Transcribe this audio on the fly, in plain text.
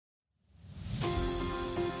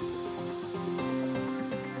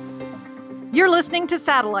You're listening to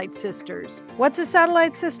Satellite Sisters. What's a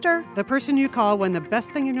satellite sister? The person you call when the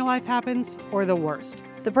best thing in your life happens or the worst.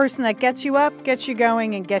 The person that gets you up, gets you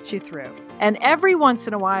going, and gets you through. And every once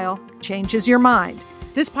in a while, changes your mind.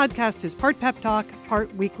 This podcast is part pep talk,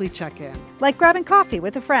 part weekly check-in. Like grabbing coffee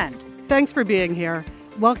with a friend. Thanks for being here.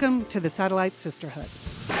 Welcome to the Satellite Sisterhood.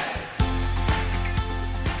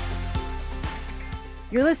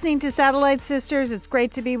 You're listening to Satellite Sisters. It's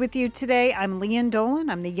great to be with you today. I'm Leanne Dolan.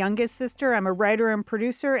 I'm the youngest sister. I'm a writer and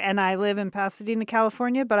producer, and I live in Pasadena,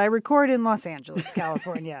 California, but I record in Los Angeles,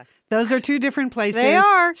 California. Those are two different places. They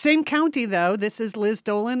are. Same county, though. This is Liz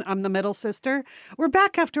Dolan. I'm the middle sister. We're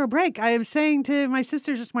back after a break. I was saying to my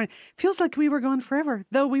sisters this morning, feels like we were gone forever,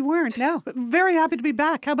 though we weren't. No. But very happy to be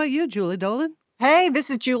back. How about you, Julie Dolan? Hey, this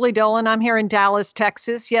is Julie Dolan. I'm here in Dallas,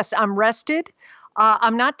 Texas. Yes, I'm rested.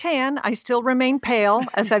 I'm not tan. I still remain pale,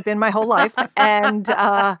 as I've been my whole life. And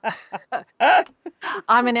I'm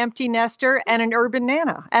an empty nester and an urban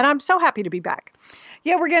nana. And I'm so happy to be back.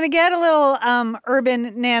 Yeah, we're going to get a little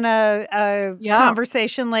urban nana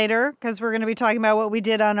conversation later because we're going to be talking about what we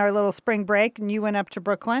did on our little spring break. And you went up to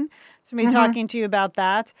Brooklyn. So I'm going to be talking to you about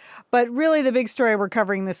that. But really the big story we're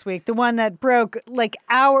covering this week, the one that broke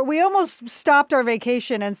we almost stopped our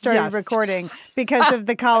vacation and started recording because of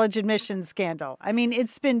the college admissions scandal. I mean,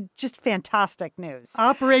 it's been just fantastic news.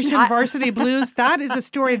 Operation Varsity Blues, that is a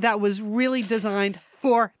story that was really designed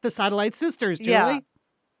for the Satellite Sisters, Julie. Yeah.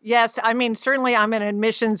 Yes, I mean, certainly I'm in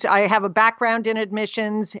admissions. I have a background in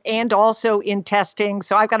admissions and also in testing,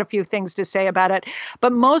 so I've got a few things to say about it.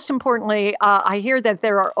 But most importantly, I hear that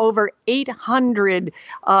there are over 800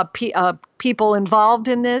 people involved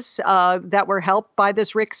in this that were helped by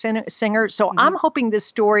this Rick Singer. So I'm hoping this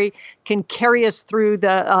story can carry us through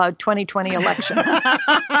the 2020 election.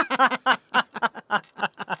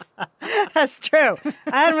 That's true.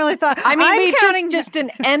 I hadn't really thought. I mean, just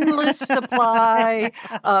an endless supply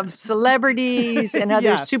of celebrities and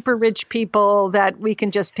other super rich people that we can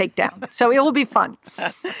just take down. So it will be fun.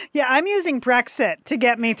 Yeah, I'm using Brexit to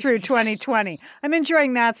get me through 2020. I'm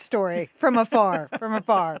enjoying that story from afar,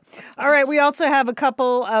 All right, we also have a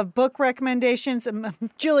couple of book recommendations.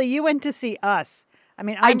 Julie, you went to see Us. I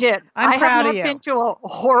mean, I did. I'm proud of you. I have not been to a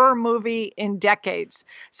horror movie in decades.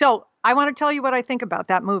 So I want to tell you what I think about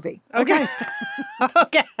that movie. Okay.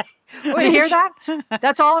 Okay. Want to hear that?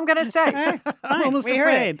 That's all I'm going to say. Right, I'm almost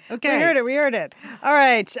afraid. Okay. We heard it. All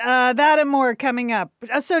right. That and more coming up.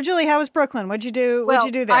 So, Julie, how was Brooklyn? What'd you do? What'd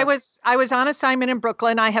you do there? I was on assignment in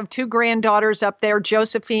Brooklyn. I have two granddaughters up there,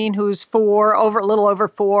 Josephine, who's a little over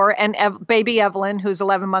 4, and baby Evelyn, who's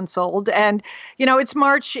 11 months old. And, you know, it's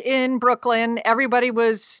March in Brooklyn. Everybody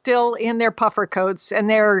was still in their puffer coats, and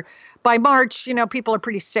by March, you know, people are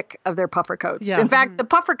pretty sick of their puffer coats. Yeah. In fact, the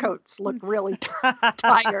puffer coats look really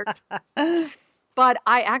tired. But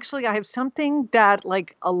I have something that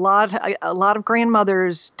a lot of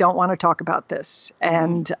grandmothers don't want to talk about this.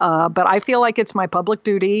 And but I feel like it's my public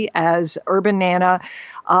duty as urban nana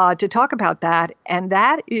to talk about that. And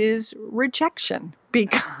that is rejection,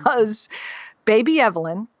 because baby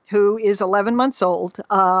Evelyn, who is 11 months old.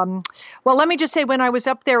 Well, let me just say, when I was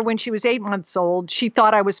up there when she was 8 months old, she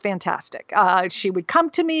thought I was fantastic. She would come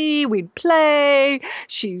to me, we'd play.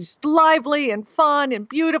 She's lively and fun and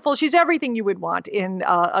beautiful. She's everything you would want in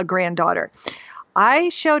a granddaughter. I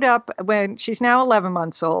showed up when she's now 11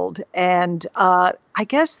 months old, and I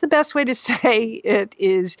guess the best way to say it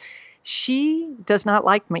is she does not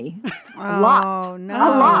like me. A lot. No.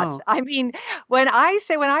 A lot. I mean, when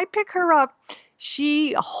I pick her up,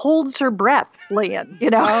 she holds her breath, Leanne, you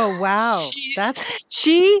know. Oh, wow.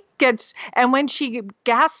 She gets, and when she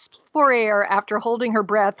gasps for air after holding her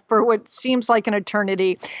breath for what seems like an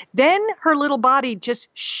eternity, then her little body just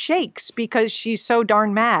shakes because she's so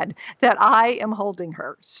darn mad that I am holding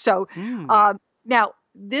her. So now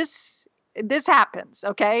this happens,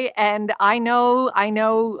 okay? And I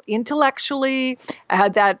know intellectually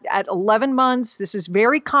that at 11 months, this is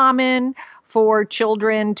very common for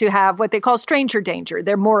children to have what they call stranger danger.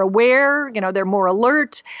 They're more aware, you know, they're more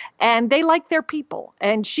alert, and they like their people.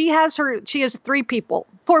 And she has 4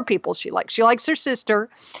 people she likes. She likes her sister,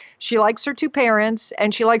 she likes her 2 parents,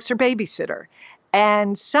 and she likes her babysitter.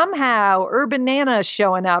 And somehow Urban Nana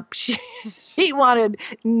showing up, she wanted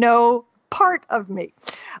no part of me.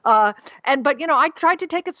 But you know, I tried to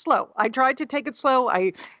take it slow. I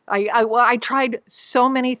tried so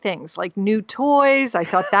many things, like new toys. I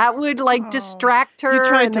thought that would distract her. You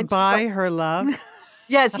tried to buy her love.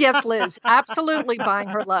 Yes, yes, Liz. Absolutely buying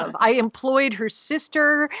her love. I employed her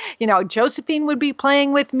sister. Josephine would be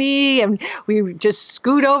playing with me, and we would just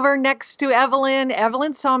scoot over next to Evelyn.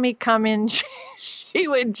 Evelyn saw me come in. She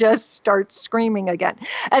would just start screaming again.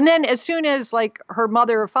 And then as soon as her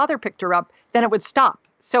mother or father picked her up, then it would stop.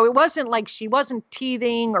 So it wasn't like she wasn't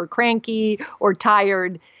teething or cranky or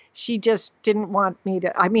tired. She just didn't want me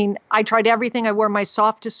to. I mean, I tried everything. I wore my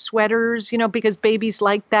softest sweaters, because babies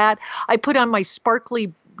like that. I put on my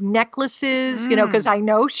sparkly necklaces, because I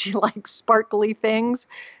know she likes sparkly things.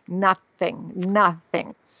 Nothing.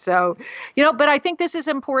 So, but I think this is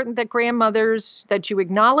important that grandmothers, that you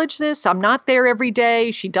acknowledge this. I'm not there every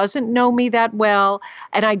day. She doesn't know me that well.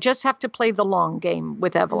 And I just have to play the long game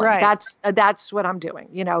with Evelyn. Right. That's what I'm doing.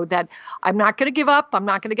 That I'm not going to give up. I'm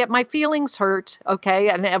not going to get my feelings hurt. Okay.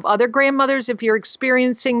 And other grandmothers, if you're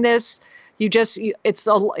experiencing this, you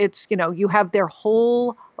have their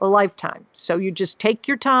whole lifetime. So you just take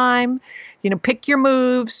your time, pick your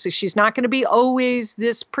moves. So she's not going to be always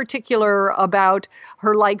this particular about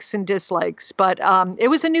her likes and dislikes, but it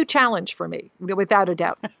was a new challenge for me, without a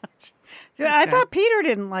doubt. I thought Peter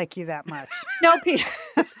didn't like you that much. No, Peter.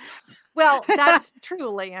 Well, that's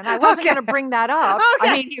true, Leanne. I wasn't going to bring that up. Okay.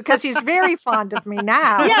 I mean, because he's very fond of me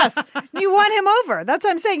now. Yes, you won him over. That's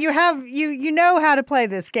what I'm saying. You know how to play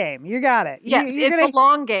this game. You got it. Yes, it's a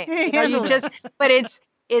long game. But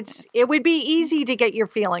it would be easy to get your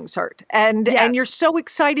feelings hurt, and you're so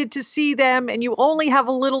excited to see them, and you only have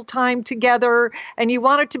a little time together, and you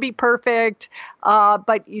want it to be perfect,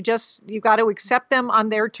 but you got to accept them on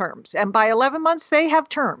their terms. And by 11 months, they have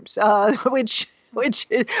terms, which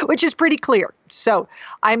is pretty clear. So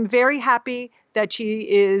I'm very happy that she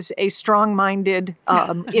is a strong-minded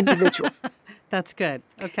individual. That's good.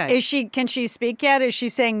 Okay. Can she speak yet? Is she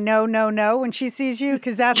saying no, no, no when she sees you?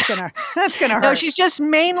 Because that's gonna hurt. No, she's just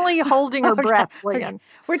mainly holding her breath, Leanne. Okay.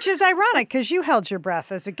 Which is ironic because you held your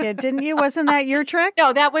breath as a kid, didn't you? Wasn't that your trick?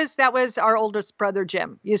 No, that was our oldest brother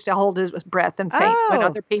Jim. Used to hold his breath and faint when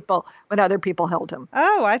other people held him.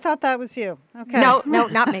 Oh, I thought that was you. Okay. No,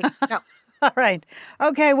 not me. No. All right.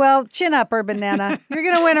 Okay, well, chin up, Urban Nana. You're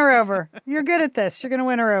going to win her over. You're good at this. You're going to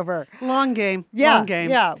win her over. Long game. Yeah, Long game.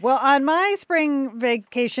 Yeah. Well, on my spring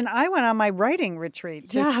vacation, I went on my writing retreat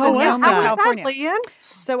to how was Sonoma, that? California. How was that,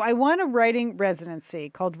 Leanne? So I won a writing residency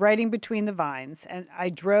called Writing Between the Vines, and I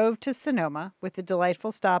drove to Sonoma with a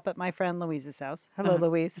delightful stop at my friend Louise's house. Hello,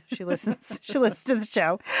 Louise. She listens. She listens to the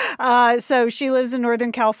show. So she lives in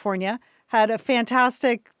Northern California. Had a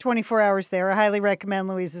fantastic 24 hours there. I highly recommend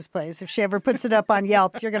Louise's place. If she ever puts it up on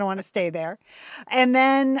Yelp, you're going to want to stay there. And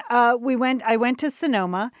then I went to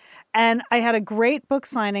Sonoma, and I had a great book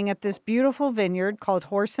signing at this beautiful vineyard called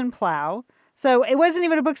Horse and Plow. So it wasn't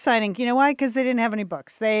even a book signing. You know why? Because they didn't have any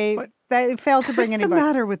books. They failed to bring any books. What's the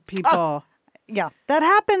matter with people? Oh. Yeah, that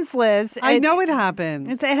happens, Liz. I know it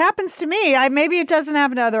happens. It happens to me. Maybe it doesn't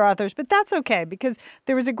happen to other authors, but that's okay because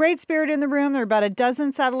there was a great spirit in the room. There were about a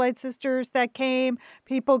dozen satellite sisters that came.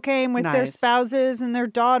 People came with their spouses and their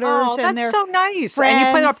daughters and their so nice. friends. And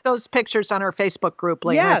you put up those pictures on our Facebook group,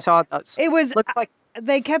 Lee. Yes. I saw those. It was. Looks like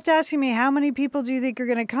they kept asking me, how many people do you think are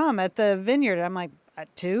going to come at the vineyard? I'm like,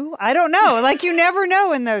 2? I don't know. You never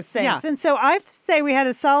know in those things. Yeah. And so I say we had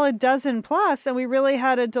a solid dozen plus, and we really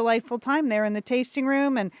had a delightful time there in the tasting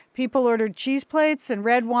room, and people ordered cheese plates and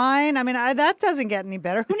red wine. I mean, that doesn't get any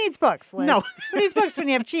better. Who needs books, Liz? No. Who needs books when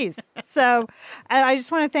you have cheese? So I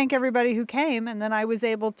just want to thank everybody who came, and then I was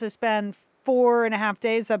able to spend 4.5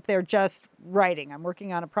 days up there just writing. I'm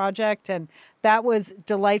working on a project, and that was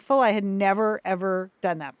delightful. I had never, ever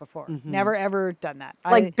done that before. Mm-hmm. Never, ever done that.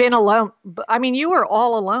 Been alone. I mean, you were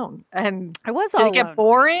all alone. And I was all alone. Did it get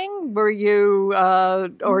boring? Were you,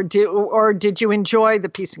 or did you enjoy the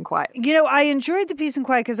peace and quiet? I enjoyed the peace and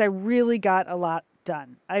quiet because I really got a lot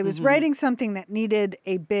done. I was writing something that needed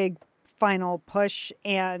a big final push,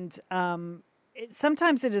 and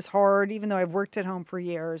sometimes it is hard, even though I've worked at home for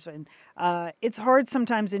years, and it's hard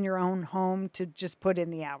sometimes in your own home to just put in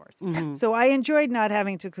the hours. Mm-hmm. So I enjoyed not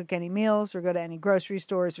having to cook any meals or go to any grocery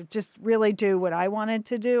stores or just really do what I wanted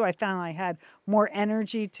to do. I found I had more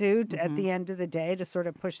energy too at the end of the day to sort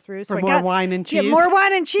of push through. So more wine and cheese. Yeah, more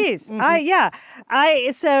wine and cheese. I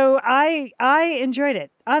enjoyed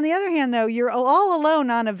it. On the other hand, though, you're all alone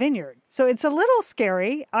on a vineyard, so it's a little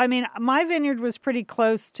scary. I mean, my vineyard was pretty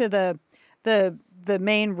close to the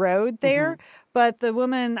main road there. But the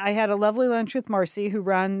woman, I had a lovely lunch with Marcy, who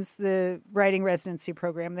runs the writing residency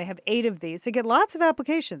program. They have 8 of these. They get lots of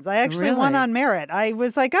applications. I actually won on merit. I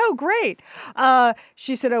was like, oh, great.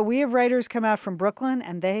 She said, we have writers come out from Brooklyn,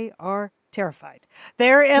 and they are terrified.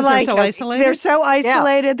 They're like so isolated. They're so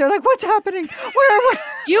isolated. Yeah. They're like, "What's happening? Where?"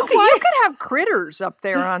 You could have critters up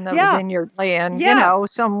there on the vineyard land. Yeah. You know,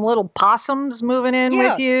 some little possums moving in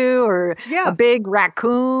with you, or a big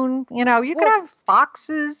raccoon. You know, you could have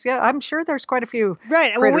foxes. Yeah, I'm sure there's quite a few.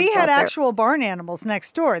 Right. Well, we had actual barn animals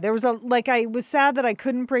next door. There was I was sad that I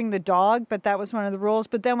couldn't bring the dog, but that was one of the rules.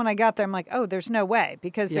 But then when I got there, I'm like, oh, there's no way,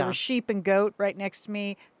 because there were sheep and goat right next to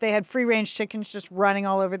me. They had free range chickens just running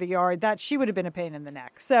all over the yard. She would have been a pain in the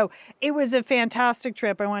neck. So it was a fantastic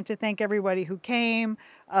trip. I want to thank everybody who came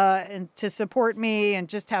and to support me and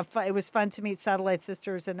just have fun. It was fun to meet Satellite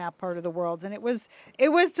Sisters in that part of the world. And it was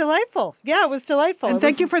delightful. Yeah, it was delightful. And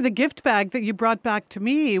thank you for the gift bag that you brought back to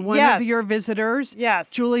me. One of your visitors,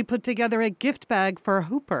 Julie, put together a gift bag for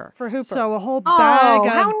Hooper. So a whole bag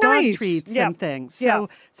of dog treats and things. So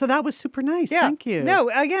that was super nice. Yeah. Thank you. No,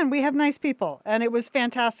 again, we have nice people. And it was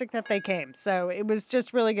fantastic that they came. So it was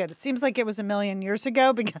just really good. It seems like it was a million years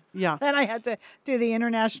ago, because then I had to do the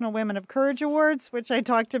International Women of Courage Awards, which I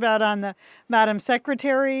talked about on the Madam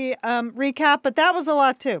Secretary recap. But that was a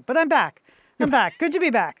lot too. But I'm back. Good to be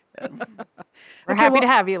back. We're happy to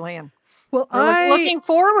have you, Lynn. Well, we're looking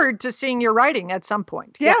forward to seeing your writing at some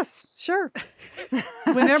point. Yes, sure.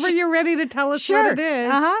 Whenever you're ready to tell us what it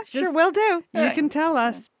is. Sure, will do. You can tell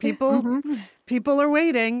us. People are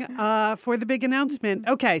waiting for the big announcement.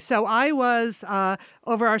 Okay, so I was,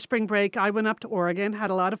 over our spring break, I went up to Oregon,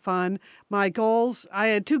 had a lot of fun. My goals, I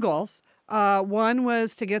had 2 goals. One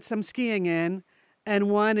was to get some skiing in, and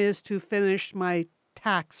one is to finish my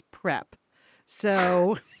tax prep.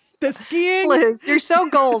 So the skiing... Liz, you're so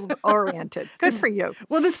goal-oriented. Good for you.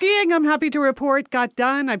 Well, the skiing, I'm happy to report, got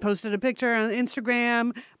done. I posted a picture on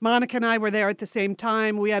Instagram. Monica and I were there at the same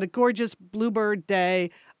time. We had a gorgeous bluebird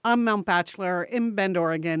day on Mount Bachelor in Bend,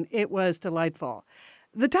 Oregon. It was delightful.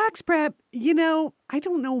 The tax prep, I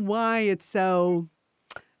don't know why it's so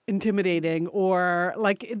intimidating, or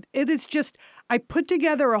it is just, I put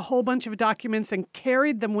together a whole bunch of documents and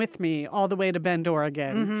carried them with me all the way to Bend,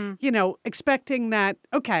 Oregon, expecting that,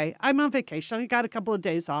 okay, I'm on vacation. I got a couple of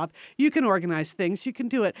days off. You can organize things. You can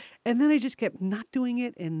do it. And then I just kept not doing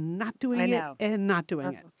it and not doing it and not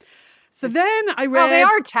doing it. So then I read... Well, they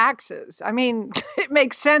are taxes. I mean, it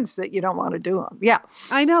makes sense that you don't want to do them. Yeah.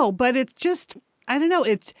 I know, but it's just, I don't know,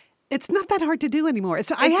 it's not that hard to do anymore.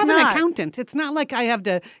 So I have an accountant. It's not like I have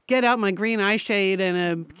to get out my green eye shade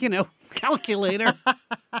and a, calculator.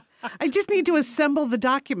 I just need to assemble the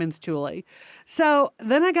documents, Julie. So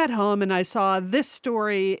then I got home and I saw this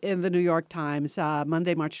story in the New York Times,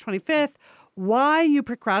 Monday, March 25th, Why You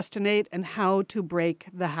Procrastinate and How to Break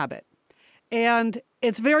the Habit. And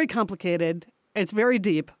it's very complicated. It's very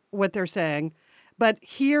deep, what they're saying. But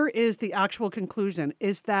here is the actual conclusion,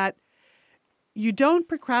 is that you don't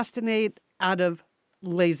procrastinate out of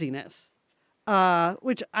laziness,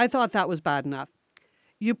 which I thought that was bad enough.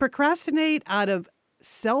 You procrastinate out of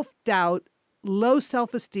self-doubt, low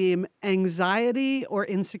self-esteem, anxiety, or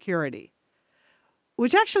insecurity,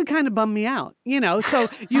 which actually kind of bummed me out, So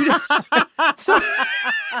you,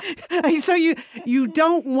 so you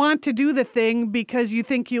don't want to do the thing because you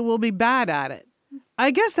think you will be bad at it.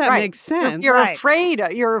 I guess that makes sense. You're afraid.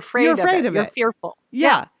 You're afraid of it. You're fearful.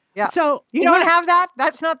 Yeah. Yeah. So you don't have that?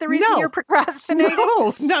 That's not the reason you're procrastinating?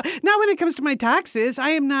 No. Not when it comes to my taxes. I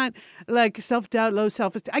am not self-doubt, low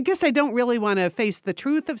self-esteem. I guess I don't really want to face the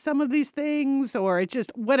truth of some of these things, or it's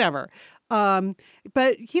just whatever. But,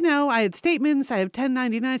 I had statements, I have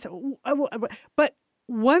 1099s. But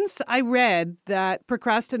once I read that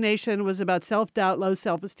procrastination was about self-doubt, low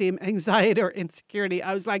self-esteem, anxiety, or insecurity,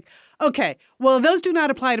 I was like, okay, well, those do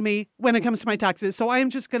not apply to me when it comes to my taxes, so I am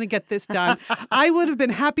just going to get this done. I would have been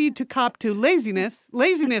happy to cop to laziness.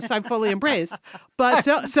 Laziness, I fully embrace. But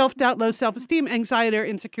self-doubt, low self-esteem, anxiety, or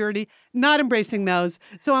insecurity, not embracing those.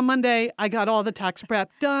 So on Monday, I got all the tax prep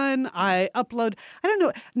done. I don't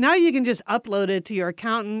know. Now you can just upload it to your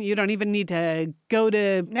accountant. You don't even need to go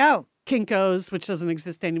to... Kinko's, which doesn't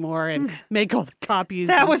exist anymore, and make all the copies.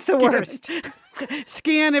 That was the worst.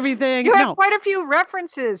 Scan everything. You have quite a few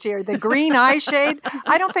references here. The green eye shade.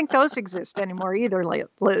 I don't think those exist anymore either,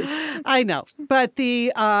 Liz. I know. But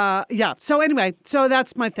So anyway, so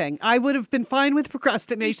that's my thing. I would have been fine with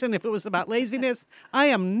procrastination if it was about laziness. I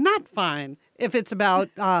am not fine if it's about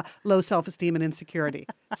low self-esteem and insecurity.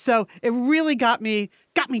 So it really got me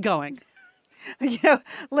going.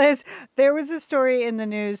 Liz, there was a story in the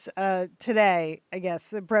news today, I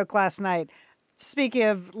guess, that broke last night. speaking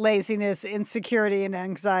of laziness, insecurity, and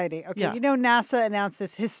anxiety. Okay, Yeah. you know NASA announced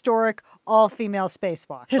this historic all-female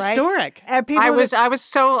spacewalk. Historic. Right? And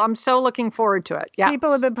I'm so looking forward to it. Yeah.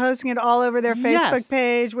 People have been posting it all over their Facebook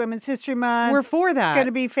page. Women's History Month. We're for that. It's going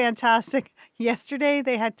to be fantastic. Yesterday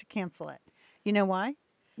they had to cancel it. You know why?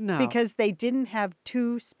 No. Because they didn't have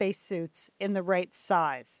 2 spacesuits in the right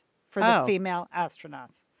size for the female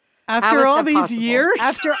astronauts. After all these years?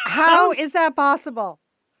 How is that possible?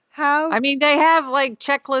 How? I mean, they have like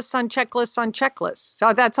checklists on checklists on checklists.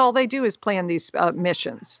 So that's all they do is plan these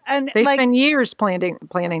missions. And they spend years planning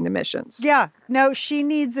the missions. Yeah. No, she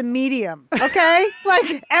needs a medium. Okay?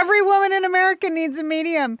 Like every woman in America needs a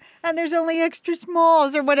medium. And there's only extra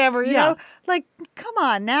smalls or whatever, you know? Like, come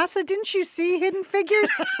on, NASA, didn't you see Hidden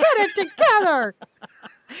Figures? Get it together.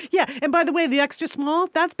 Yeah, and by the way, the extra small,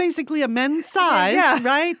 that's basically a men's size,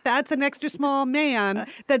 right? That's an extra small man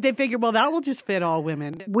that they figure, well, that will just fit all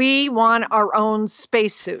women. We want our own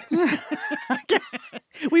spacesuits.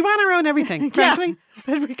 We want our own everything, frankly.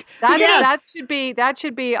 That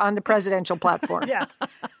should be on the presidential platform.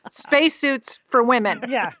 Spacesuits for women.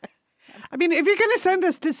 Yeah. I mean, if you're going to send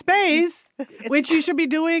us to space, which you should be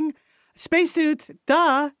doing spacesuits,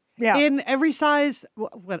 in every size.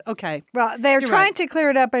 What? Okay. Well, they're trying to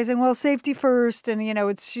clear it up by saying, well, safety first. And, you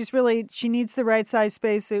know, she needs the right size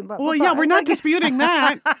spacesuit. We're not disputing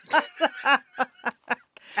that.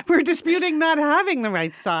 We're disputing not having the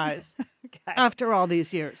right size after all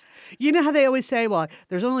these years. You know how they always say, well,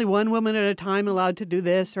 there's only one woman at a time allowed to do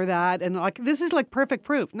this or that. And like, this is like perfect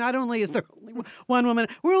proof. Not only is there only one woman,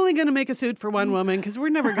 we're only going to make a suit for one woman because we're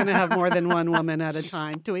never going to have more than one woman at a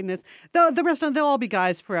time doing this. The rest of them, they'll all be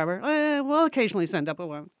guys forever. We'll occasionally send up a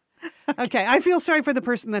woman. Okay, I feel sorry for the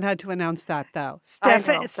person that had to announce that, though.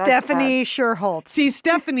 Stephanie Sherholtz. See,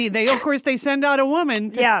 Stephanie, they send out a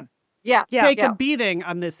woman to take a beating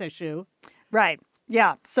on this issue. Right.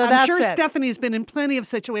 Yeah, so I'm sure Stephanie's been in plenty of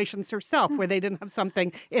situations herself where they didn't have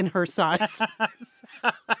something in her size.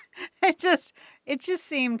 It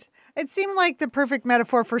seemed like the perfect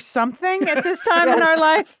metaphor for something at this time in our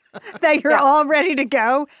life that you're all ready to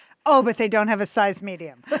go. Oh, but they don't have a size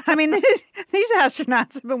medium. I mean, these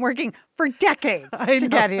astronauts have been working for decades to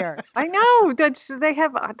get here. I know.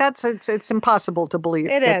 It's impossible to believe.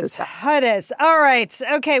 It is. All right.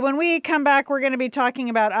 Okay, when we come back, we're going to be talking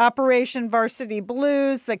about Operation Varsity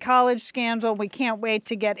Blues, the college scandal. We can't wait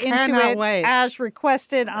to get into it as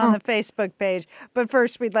requested on the Facebook page. But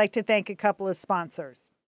first, we'd like to thank a couple of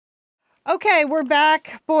sponsors. Okay, we're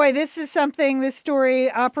back. Boy, this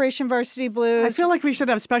story, Operation Varsity Blues. I feel like we should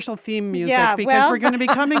have special theme music because we're going to be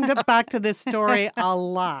coming back to this story a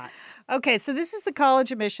lot. Okay, so this is the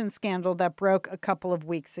college admissions scandal that broke a couple of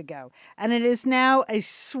weeks ago. And it is now a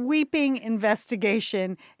sweeping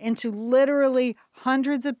investigation into literally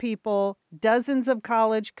hundreds of people, dozens of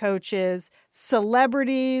college coaches,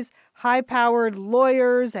 celebrities, high-powered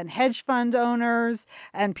lawyers and hedge fund owners,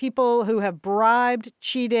 and people who have bribed,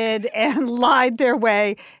 cheated, and lied their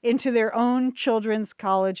way into their own children's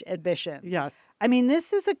college admissions. Yes. I mean,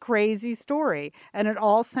 this is a crazy story, and it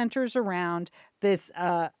all centers around this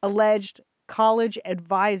alleged college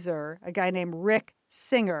advisor, a guy named Rick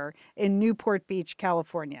Singer in Newport Beach,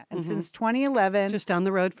 California. And since 2011... Just down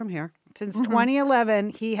the road from here. Since 2011,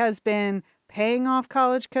 he has been paying off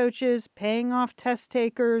college coaches, paying off test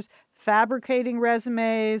takers, fabricating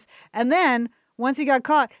resumes, and then... once he got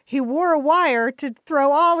caught, he wore a wire to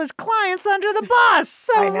throw all his clients under the bus.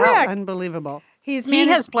 So Rick, unbelievable. He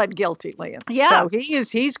has pled guilty, Lian. Yeah. So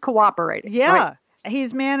he's cooperating. Yeah. Right?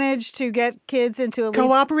 He's managed to get kids into elite...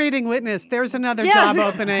 Cooperating witness. There's another job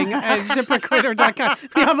opening at ZipRecruiter.com.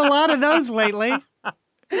 We have a lot of those lately.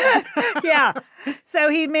 Yeah. So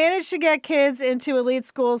he managed to get kids into elite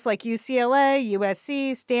schools like UCLA,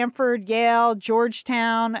 USC, Stanford, Yale,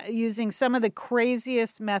 Georgetown, using some of the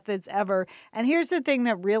craziest methods ever. And here's the thing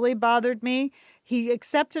that really bothered me. He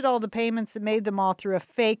accepted all the payments and made them all through a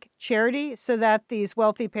fake charity so that these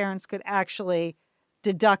wealthy parents could actually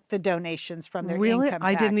deduct the donations from their income tax.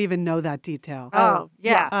 I didn't even know that detail. Oh,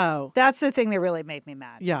 yeah. Oh. That's the thing that really made me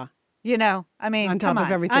mad. Yeah. You know, I mean, on top of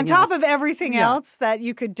everything else. On top of everything else that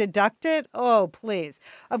you could deduct it. Oh, please.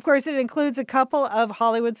 Of course, it includes a couple of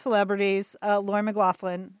Hollywood celebrities, Lori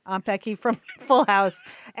McLaughlin, Aunt Becky from Full House.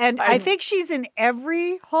 And I think she's in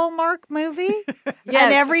every Hallmark movie and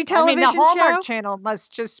every television show. The Hallmark Channel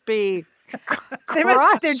must just be...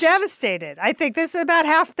 They're devastated. I think this is about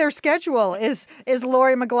half their schedule is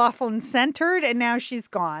Lori McLaughlin centered, and now she's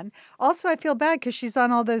gone. Also, I feel bad because she's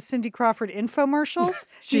on all those Cindy Crawford infomercials.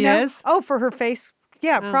 She is? Oh, for her face.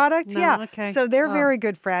 Yeah, product. Okay. So they're very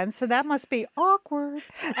good friends. So that must be awkward.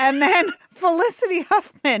 And then Felicity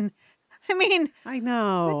Huffman I mean, I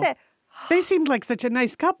know. They seemed like such a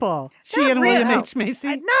nice couple. She and really. William H. Macy.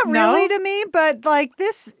 Not really to me, but like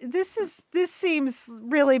this seems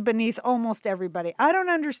really beneath almost everybody. I don't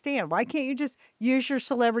understand. Why can't you just use your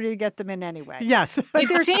celebrity to get them in anyway? Yes. But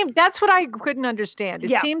that's what I couldn't understand.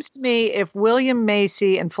 It seems to me if William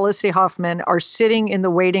Macy and Felicity Huffman are sitting in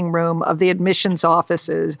the waiting room of the admissions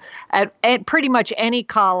offices at pretty much any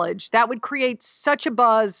college, that would create such a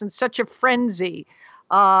buzz and such a frenzy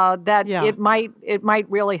that it might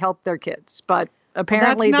really help their kids. But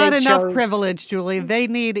apparently that's not enough privilege, Julie. They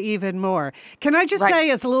need even more. Can I just say,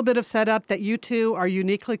 as a little bit of setup, that you two are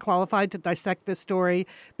uniquely qualified to dissect this story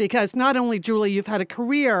because not only, Julie, you've had a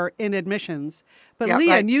career in admissions, but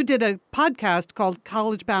Leanne, you did a podcast called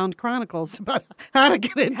College Bound Chronicles about how to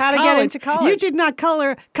get into college. You did not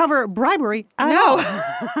cover bribery at all.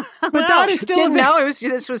 But that is still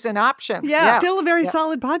this was an option. Still a very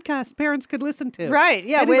solid podcast parents could listen to. Right.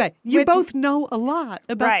 Yeah. Anyway, you both know a lot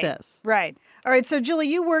about this. Right. All right, so Julie,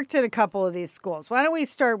 you worked at a couple of these schools. Why don't we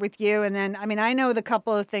start with you? And then, I mean, I know the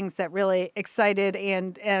couple of things that really excited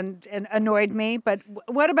and annoyed me, but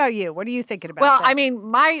what about you? What are you thinking about? Well, this? I mean,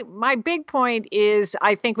 my big point is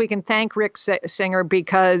I think we can thank Rick Singer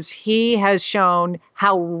because he has shown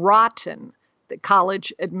how rotten the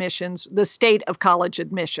college admissions, the state of college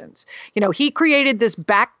admissions. You know, he created this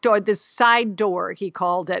back door, this side door, he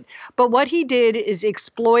called it. But what he did is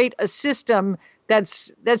exploit a system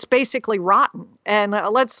that's basically rotten. And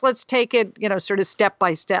let's take it, sort of step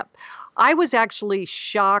by step. I was actually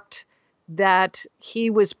shocked that he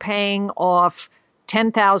was paying off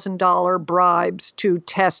 $10,000 bribes to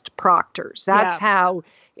test proctors. That's how,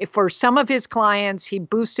 for some of his clients, he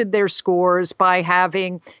boosted their scores by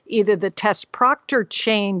having either the test proctor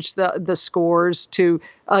change the scores to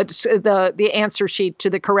the answer sheet to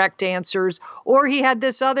the correct answers, or he had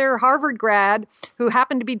this other Harvard grad who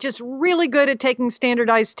happened to be just really good at taking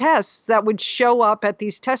standardized tests that would show up at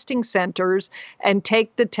these testing centers and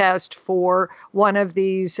take the test for one of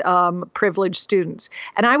these privileged students.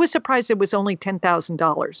 And I was surprised it was only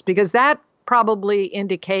 $10,000 because that probably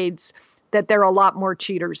indicates that there are a lot more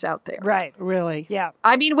cheaters out there. Right. Really? Yeah.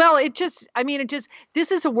 I mean, this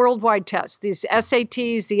is a worldwide test. These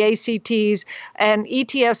SATs, the ACTs, and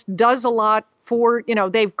ETS does a lot for,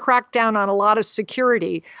 they've cracked down on a lot of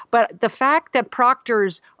security. But the fact that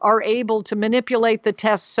proctors are able to manipulate the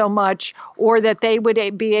tests so much, or that they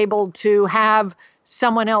would be able to have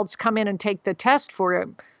someone else come in and take the test for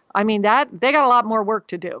him, I mean, that they got a lot more work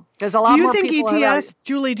to do. There's a lot more people.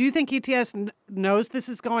 Julie, do you think ETS knows this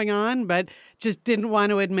is going on, but just didn't want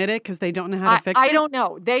to admit it because they don't know how to fix it? I don't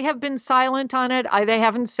know. They have been silent on it. They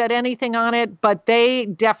haven't said anything on it, but they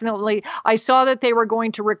definitely, I saw that they were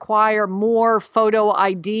going to require more photo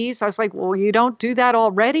IDs. I was like, well, you don't do that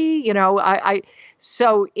already?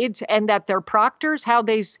 So it's, and that their proctors, how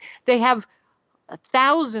they have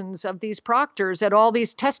thousands of these proctors at all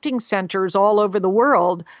these testing centers all over the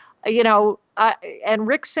world, and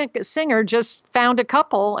Rick Singer just found a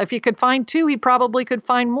couple. If he could find two, he probably could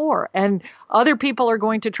find more. And other people are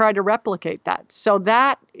going to try to replicate that. So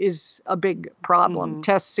that is a big problem,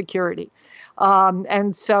 test security.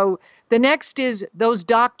 And so the next is those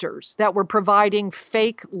doctors that were providing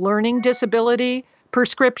fake learning disability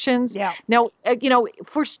prescriptions. Yeah. Now,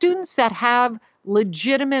 for students that have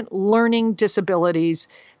legitimate learning disabilities,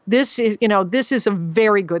 this is a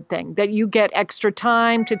very good thing that you get extra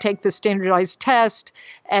time to take the standardized test,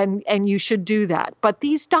 and you should do that. But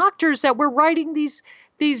these doctors that were writing these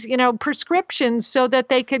prescriptions so that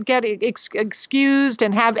they could get excused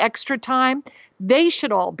and have extra time, they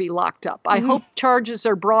should all be locked up. I hope charges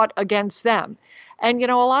are brought against them. And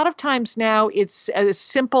a lot of times now it's as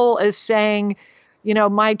simple as saying,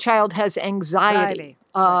 my child has anxiety.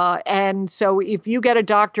 And so if you get a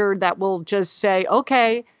doctor that will just say,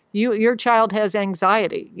 okay, your child has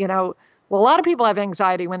anxiety, well, a lot of people have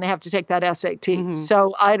anxiety when they have to take that SAT.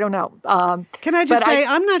 So I don't know. Can I just say,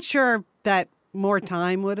 I'm not sure that more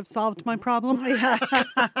time would have solved my problem.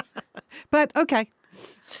 But okay.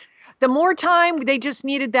 The more time, they just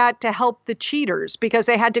needed that to help the cheaters because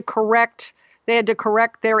they had to correct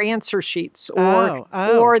their answer sheets, or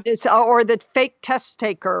the fake test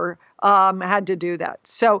taker had to do that.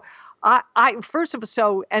 So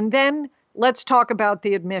and then let's talk about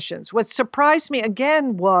the admissions. What surprised me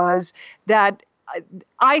again was that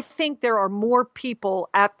I think there are more people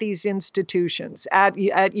at these institutions, at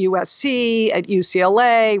USC, at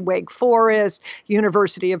UCLA, Wake Forest,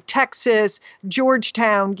 University of Texas,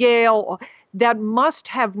 Georgetown, Yale, that must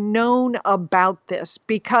have known about this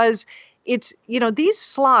because it's, these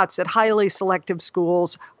slots at highly selective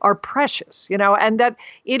schools are precious, and that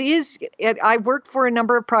I worked for a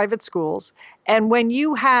number of private schools. And when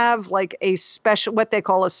you have like what they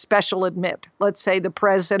call a special admit, let's say the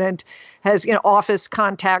president has, office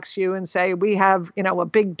contacts you and say, we have, a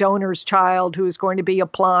big donor's child who's going to be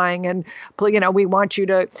applying, and, we want you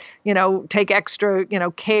to, take extra,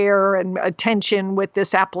 care and attention with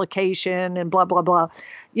this application and blah, blah, blah.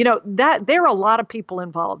 That there are a lot of people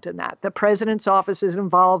involved in that. The president's office is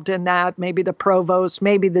involved in that, maybe the provost,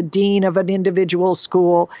 maybe the dean of an individual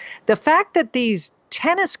school. The fact that these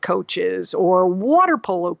tennis coaches or water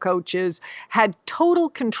polo coaches had total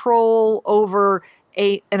control over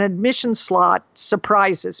an admission slot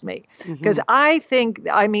surprises me, because I think,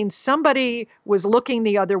 somebody was looking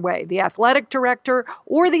the other way, the athletic director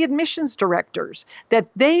or the admissions directors, that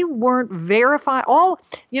they weren't verifying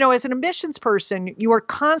as an admissions person, you are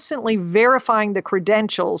constantly verifying the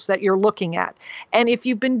credentials that you're looking at. And if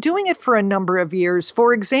you've been doing it for a number of years,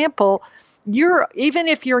 for example, even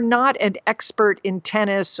if you're not an expert in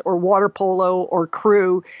tennis or water polo or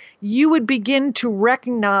crew, you would begin to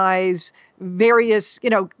recognize various,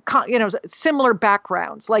 similar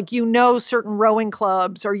backgrounds, like, certain rowing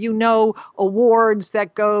clubs, or, awards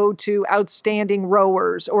that go to outstanding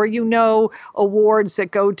rowers, or, awards that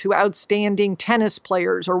go to outstanding tennis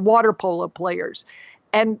players or water polo players.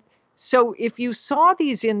 And so if you saw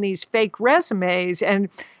these in these fake resumes, and,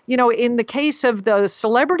 in the case of the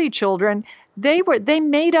celebrity children, they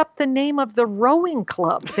made up the name of the rowing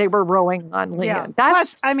club they were rowing on, Leanne. Yeah.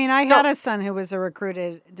 Plus, I had a son who was a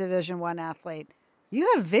recruited Division I athlete.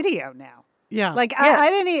 You have video now. Yeah. I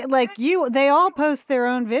didn't, they all post their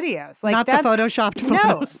own videos. Not the photoshopped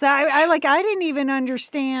photos. No, I didn't even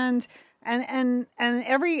understand. And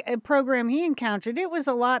every program he encountered, it was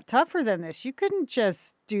a lot tougher than this. You couldn't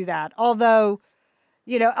just do that. Although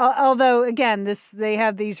again, they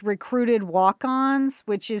have these recruited walk-ons,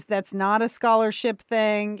 that's not a scholarship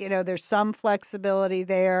thing. There's some flexibility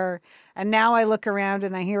there. And now I look around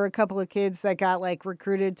and I hear a couple of kids that got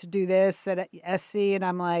recruited to do this at SC, and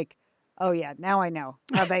I'm like, oh yeah, now I know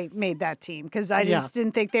how they made that team, because I just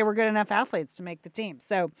didn't think they were good enough athletes to make the team.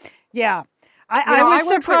 So yeah. I was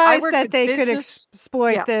surprised that they could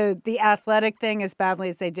exploit the athletic thing as badly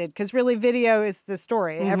as they did, because really video is the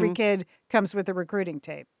story. Every kid comes with a recruiting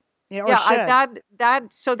tape.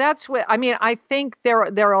 So that's what I think there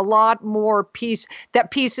are a lot more pieces.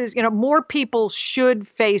 More people should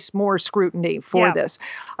face more scrutiny for this.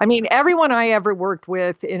 Everyone I ever worked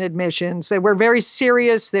with in admissions, they were very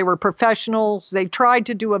serious. They were professionals. They tried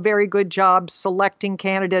to do a very good job selecting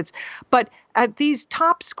candidates. But at these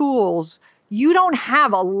top schools, you don't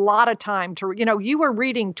have a lot of time to, you are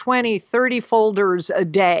reading 20, 30 folders a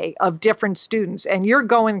day of different students, and you're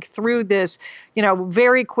going through this,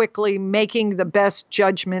 very quickly, making the best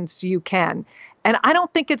judgments you can. And I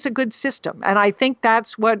don't think it's a good system. And I think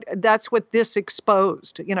that's what this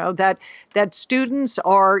exposed, that students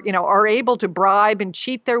are able to bribe and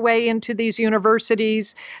cheat their way into these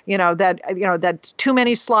universities, that too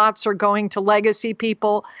many slots are going to legacy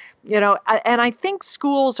people, and I think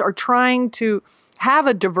schools are trying to have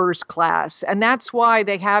a diverse class. And that's why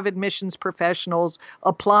they have admissions professionals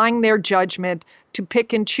applying their judgment to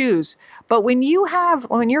pick and choose. But when you're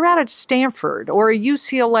at a Stanford or a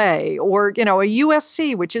UCLA or, a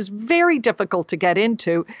USC, which is very difficult to get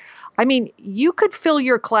into, you could fill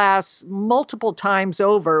your class multiple times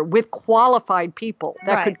over with qualified people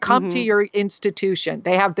that could come to your institution.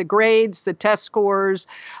 They have the grades, the test scores,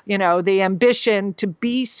 the ambition to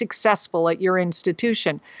be successful at your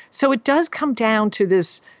institution. So it does come down to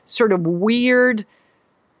this sort of weird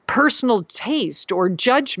personal taste or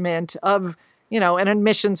judgment of, an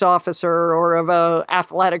admissions officer or of an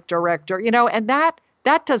athletic director, and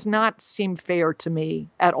that does not seem fair to me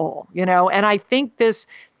at all, and I think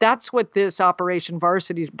that's what this Operation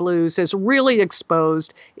Varsity Blues has really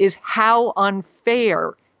exposed, is how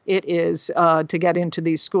unfair it is to get into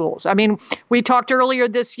these schools. We talked earlier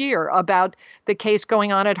this year about the case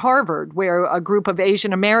going on at Harvard, where a group of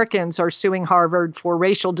Asian Americans are suing Harvard for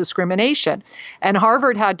racial discrimination. And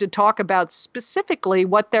Harvard had to talk about specifically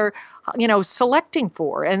what they're, selecting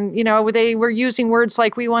for. And, they were using words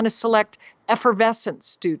like, we want to select effervescent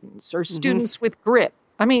students or students with grit.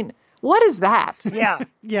 What is that? Yeah.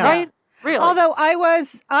 Right? Really? Although I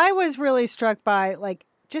was really struck by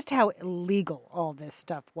just how illegal all this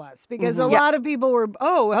stuff was, because a lot of people were,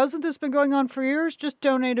 hasn't this been going on for years? Just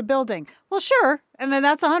donate a building. Well, sure. And then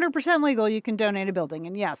that's 100% legal. You can donate a building.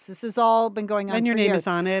 And yes, this has all been going on for years. And your name is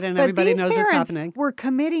on it, and everybody knows it's happening. We're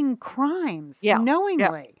committing crimes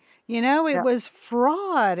knowingly. It was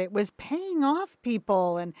fraud. It was paying off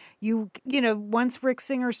people. And once Rick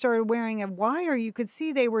Singer started wearing a wire, you could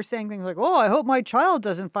see they were saying things like, oh, I hope my child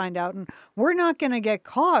doesn't find out. And we're not going to get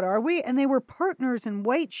caught, are we? And they were partners in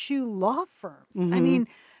white shoe law firms. I mean,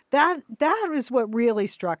 that is what really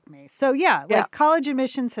struck me. So college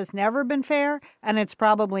admissions has never been fair, and it's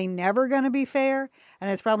probably never going to be fair. And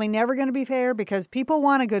it's probably never going to be fair because people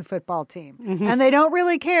want a good football team. And they don't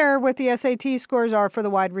really care what the SAT scores are for the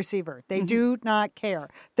wide receiver. They do not care.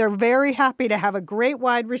 They're very happy to have a great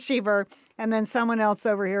wide receiver and then someone else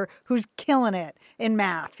over here who's killing it in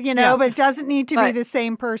math, but it doesn't need to be the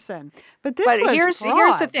same person. But here's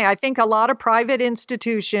the thing. I think a lot of private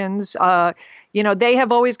institutions, they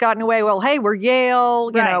have always gotten away. Well, hey, we're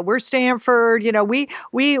Yale, we're Stanford,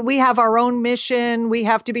 we have our own mission. We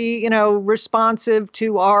have to be, responsive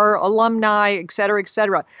to our alumni, et cetera, et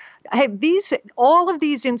cetera. Hey, all of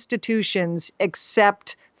these institutions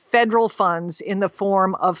accept federal funds in the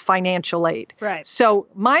form of financial aid. Right. So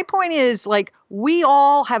my point is, we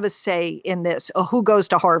all have a say in this, who goes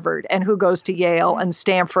to Harvard and who goes to Yale and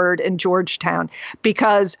Stanford and Georgetown,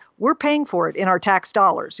 because we're paying for it in our tax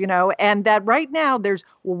dollars, and that right now there's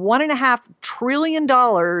 $1.5 trillion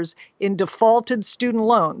in defaulted student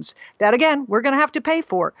loans that, again, we're going to have to pay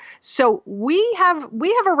for. So we have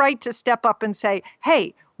a right to step up and say,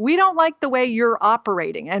 hey, we don't like the way you're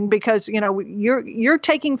operating. And because, you're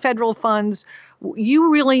taking federal funds, you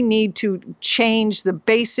really need to change the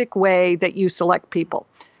basic way that you select people.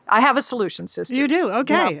 I have a solution, sister. You do?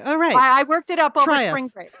 Okay. All right. I worked it up over spring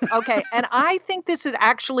break. Okay. And I think this would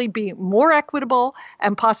actually be more equitable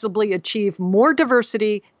and possibly achieve more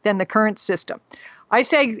diversity than the current system. I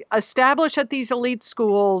say establish at these elite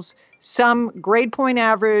schools some grade point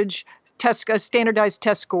average, standardized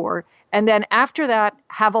test score, and then after that,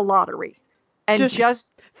 have a lottery. And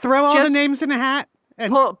just throw all the names in a hat?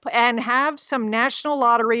 And have some national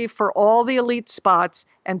lottery for all the elite spots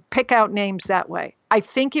and pick out names that way. I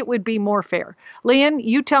think it would be more fair. Lian,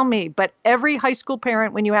 you tell me, but every high school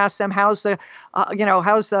parent, when you ask them, how's the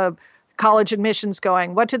college admissions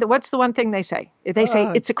going? What's the one thing they say? They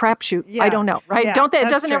say it's a crapshoot. Yeah, I don't know, right? Yeah,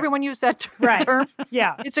 doesn't true. Everyone use that term?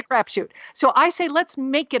 Yeah, it's a crapshoot. So I say let's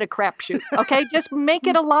make it a crapshoot. Okay, just make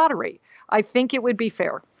it a lottery. I think it would be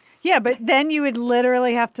fair. Yeah, but then you would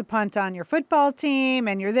literally have to punt on your football team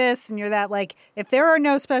and your this and your that. Like, if there are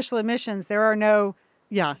no special admissions, there are no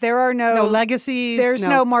legacies. There's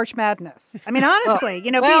no March Madness. I mean, honestly,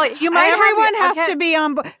 everyone has to be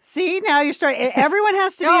on board. See, now you're starting. Everyone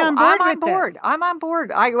has to be on board with this. I'm on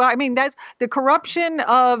board. I mean, that's the corruption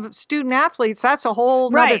of student athletes. That's a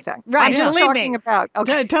whole other thing. Right. I'm just talking about.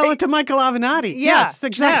 Okay. Tell it to Michael Avenatti. Yes,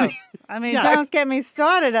 exactly. No. I mean, don't get me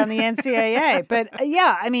started on the NCAA. But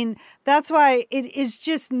I mean, that's why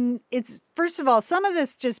it's first of all, some of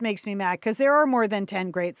this just makes me mad because there are more than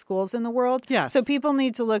 10 great schools in the world. Yes. So people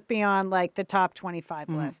need to look beyond the top 25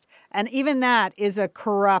 list. And even that is a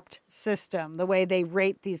corrupt system, the way they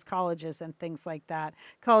rate these colleges and things like that.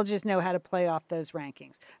 Colleges know how to play off those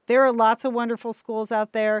rankings. There are lots of wonderful schools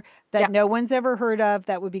out there that no one's ever heard of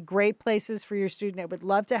that would be great places for your student. I would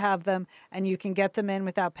love to have them, and you can get them in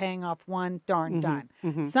without paying off one darn dime.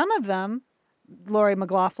 Some of them, Lori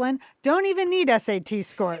McLaughlin, don't even need SAT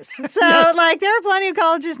scores. So there are plenty of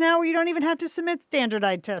colleges now where you don't even have to submit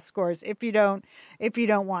standardized test scores if you don't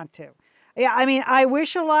want to. Yeah, I mean, I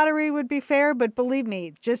wish a lottery would be fair, but believe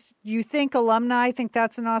me, you think alumni think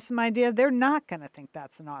that's an awesome idea. They're not going to think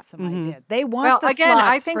that's an awesome idea. They want the slots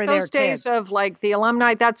I think for those their days kids. of the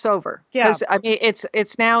alumni, that's over. Yeah. Because I mean,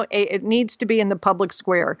 it's now it needs to be in the public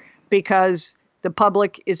square because the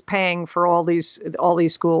public is paying for all these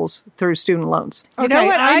schools through student loans. Okay, you know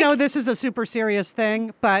what? I know this is a super serious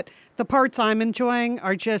thing, but the parts I'm enjoying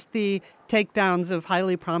are just the takedowns of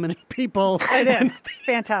highly prominent people. It is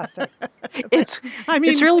fantastic. It's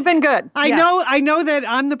really been good. I know that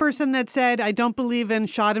I'm the person that said I don't believe in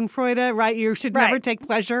Schadenfreude, right? You should never take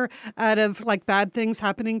pleasure out of bad things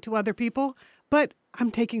happening to other people, but I'm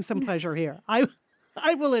taking some pleasure here.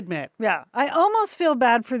 I will admit. Yeah. I almost feel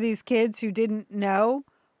bad for these kids who didn't know.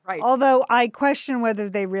 Right. Although I question whether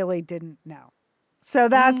they really didn't know. So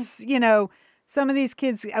that's, some of these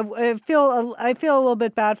kids, I feel a little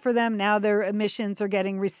bit bad for them. Now their admissions are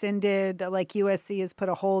getting rescinded. Like USC has put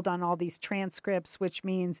a hold on all these transcripts, which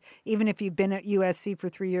means even if you've been at USC for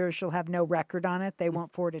 3 years, you'll have no record on it. They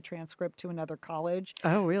won't forward a transcript to another college.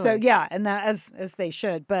 Oh, really? So, yeah, and that as they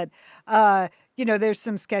should. But, there's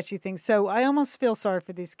some sketchy things. So I almost feel sorry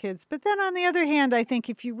for these kids. But then on the other hand, I think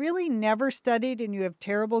if you really never studied and you have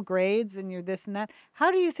terrible grades and you're this and that, how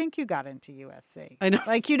do you think you got into USC? I know.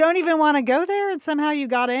 Like, you don't even want to go there and somehow you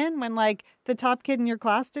got in when, like, the top kid in your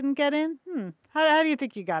class didn't get in? How do you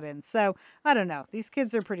think you got in? So I don't know. These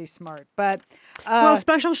kids are pretty smart. But well,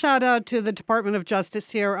 special shout out to the Department of Justice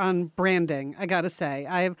here on branding. I got to say,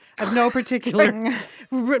 I have no particular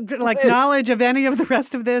knowledge of any of the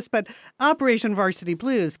rest of this, but Operation Varsity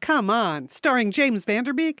Blues, come on, starring James Van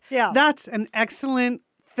Der Beek. Yeah, that's an excellent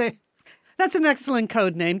thing. That's an excellent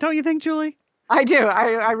code name, don't you think, Julie? I do.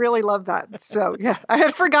 I really love that. So yeah, I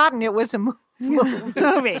had forgotten it was a movie.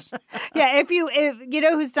 Yeah, if you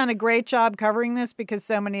know who's done a great job covering this, because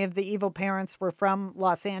so many of the evil parents were from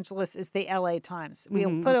Los Angeles, is the LA Times.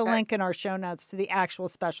 We'll put a link in our show notes to the actual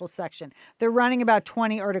special section. They're running about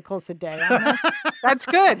 20 articles a day on this. That's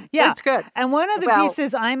good. Yeah, that's good. And one of the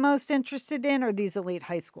pieces I'm most interested in are these elite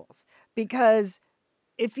high schools, because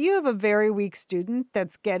if you have a very weak student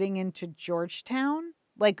that's getting into Georgetown,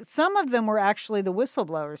 like, some of them were actually the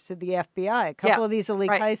whistleblowers to the FBI. A couple of these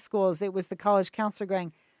elite high schools, it was the college counselor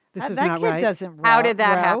going, "This is that not kid right. Doesn't row, How did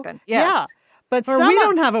that row." happen? Yes. Yeah, but or we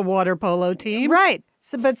don't have a water polo team, right?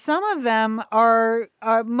 So, but some of them are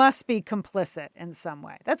must be complicit in some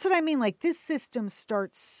way. That's what I mean. Like, this system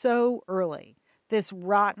starts so early. This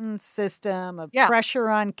rotten system of pressure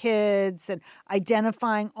on kids and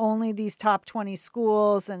identifying only these top 20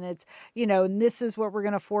 schools. And it's, and this is what we're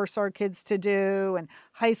going to force our kids to do. And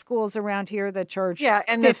high schools around here that charge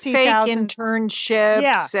and the fake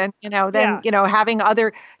internships and, then, having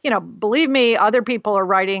other, believe me, other people are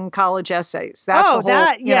writing college essays.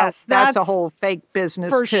 That's that's a whole fake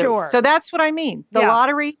business for too. Sure. So that's what I mean. The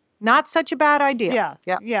lottery, not such a bad idea.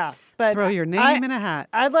 Yeah. But throw your name in a hat.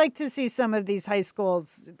 I'd like to see some of these high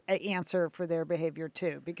schools answer for their behavior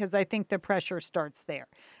too, because I think the pressure starts there.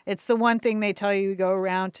 It's the one thing they tell you go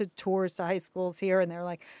around to tours to high schools here, and they're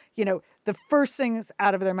like, the first things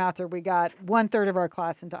out of their mouth are, we got 1/3 of our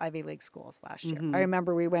class into Ivy League schools last year. I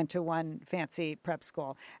remember we went to one fancy prep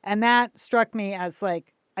school, and that struck me as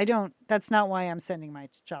like, that's not why I'm sending my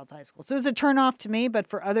child to high school. So it was a turnoff to me, but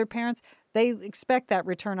for other parents, they expect that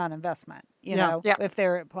return on investment, if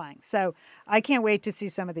they're applying. So I can't wait to see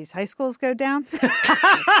some of these high schools go down.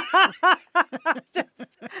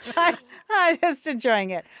 I'm just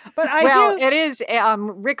enjoying it. But it is,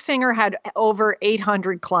 Rick Singer had over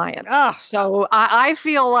 800 clients. Oh. So I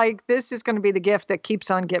feel like this is going to be the gift that keeps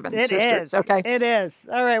on giving, sisters. Is. Okay. It is.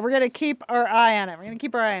 All right. We're going to keep our eye on it.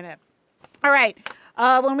 All right.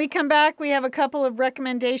 When we come back, we have a couple of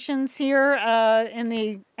recommendations here in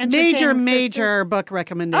the major book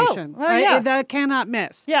recommendation. Oh, well, that cannot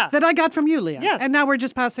miss. Yeah. That I got from you, Leah. Yes. And now we're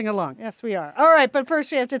just passing along. Yes, we are. All right, but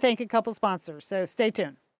first we have to thank a couple sponsors, so stay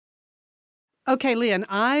tuned. Okay, Leah, and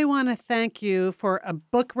I want to thank you for a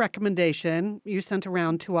book recommendation you sent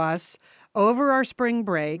around to us over our spring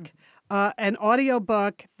break. An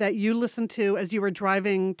audiobook that you listened to as you were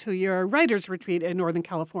driving to your writer's retreat in Northern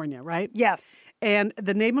California, right? Yes. And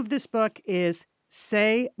the name of this book is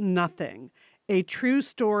Say Nothing, a true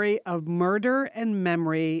story of murder and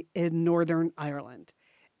memory in Northern Ireland.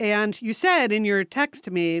 And you said in your text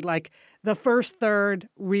to me, like, the first third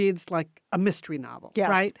reads like a mystery novel,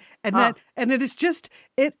 right? And and it is just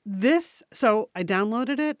so I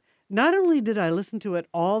downloaded it. Not only did I listen to it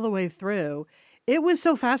all the way through, it was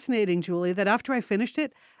so fascinating, Julie, that after I finished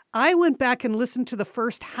it, I went back and listened to the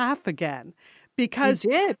first half again. Because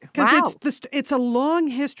you did. Wow. It's a long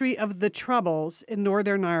history of the Troubles in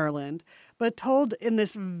Northern Ireland, but told in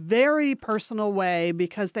this very personal way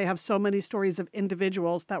because they have so many stories of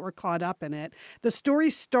individuals that were caught up in it. The story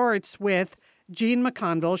starts with Jean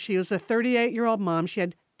McConville. She was a 38-year-old mom. She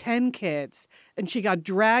had 10 kids, and she got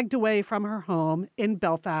dragged away from her home in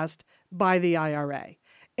Belfast by the IRA.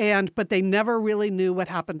 But they never really knew what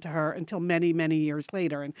happened to her until many, many years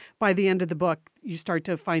later. And by the end of the book, you start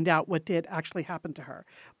to find out what did actually happen to her.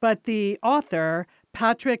 But the author,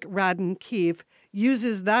 Patrick Radden Keefe,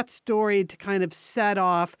 uses that story to kind of set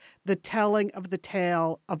off the telling of the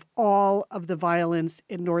tale of all of the violence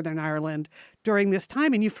in Northern Ireland during this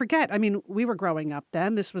time. And you forget, I mean, we were growing up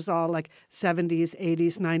then. This was all like 70s,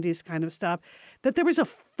 80s, 90s kind of stuff, that there was a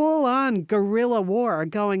full-on guerrilla war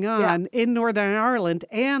going on in Northern Ireland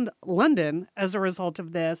and London as a result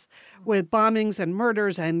of this, with bombings and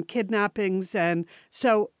murders and kidnappings. And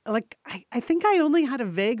so, like, I think I only had a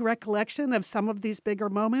vague recollection of some of these bigger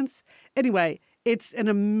moments. Anyway, it's an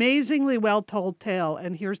amazingly well-told tale,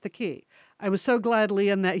 and here's the key. I was so glad,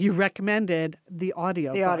 Liam, that you recommended the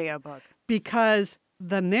audiobook. The audiobook. Because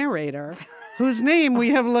the narrator, whose name we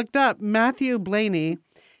have looked up, Matthew Blaney,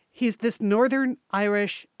 he's this Northern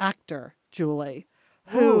Irish actor, Julie.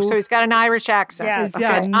 Ooh, so he's got an Irish accent. Yes.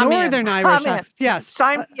 Yeah, Okay. Northern Irish accent. Yes.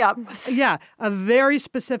 Sign me up. Yeah, a very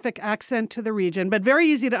specific accent to the region, but very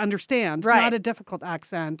easy to understand. Right. Not a difficult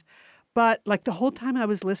accent. But like the whole time I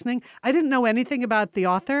was listening, I didn't know anything about the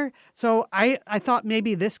author. So I thought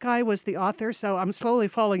maybe this guy was the author. So I'm slowly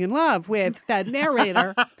falling in love with that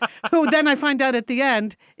narrator, who then I find out at the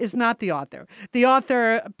end is not the author. The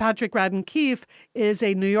author, Patrick Radden Keefe, is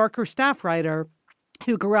a New Yorker staff writer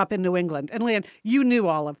who grew up in New England. And Lian, you knew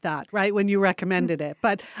all of that, right, when you recommended it.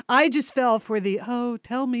 But I just fell for the,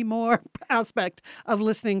 tell me more aspect of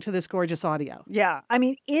listening to this gorgeous audio. Yeah. I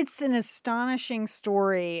mean, it's an astonishing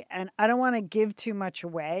story, and I don't want to give too much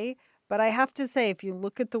away, but I have to say, if you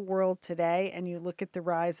look at the world today and you look at the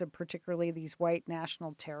rise of particularly these white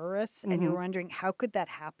national terrorists, and you're wondering, how could that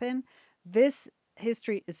happen? This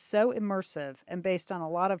history is so immersive and based on a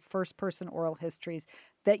lot of first-person oral histories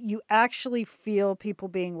that you actually feel people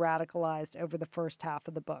being radicalized over the first half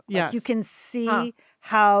of the book. Yes. Like you can see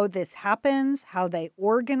how this happens, how they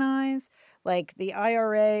organize. Like the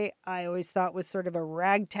IRA, I always thought was sort of a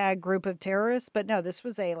ragtag group of terrorists, but no, this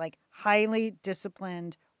was a like highly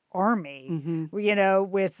disciplined army,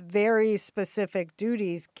 with very specific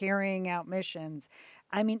duties carrying out missions.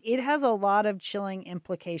 I mean, it has a lot of chilling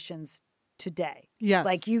implications today. Yes.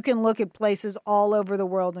 Like you can look at places all over the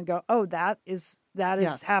world and go, oh, that is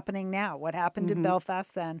happening now. What happened in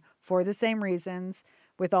Belfast then, for the same reasons,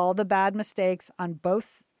 with all the bad mistakes on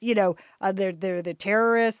both, they're the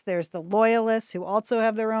terrorists, there's the loyalists who also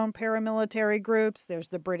have their own paramilitary groups, there's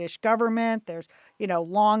the British government, there's,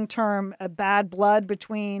 long-term bad blood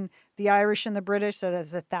between the Irish and the British that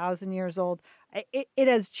is 1,000 years old. It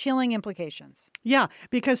has chilling implications. Yeah,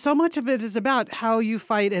 because so much of it is about how you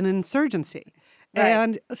fight an insurgency. Right.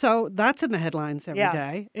 And so that's in the headlines every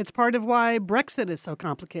day. It's part of why Brexit is so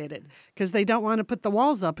complicated, because they don't want to put the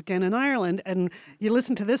walls up again in Ireland. And you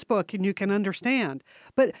listen to this book and you can understand.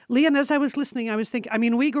 But Lian, as I was listening, I was thinking, I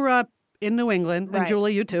mean, we grew up in New England, and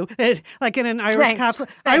Julie, you too, like in an Irish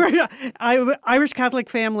Catholic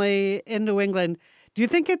family in New England. Do you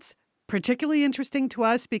think it's particularly interesting to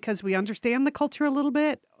us because we understand the culture a little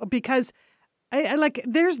bit? Because I like,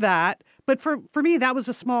 there's that, but for me, that was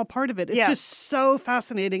a small part of it. It's just so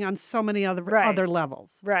fascinating on so many other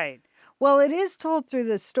levels. Right. Well, it is told through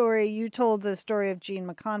the story. You told the story of Jean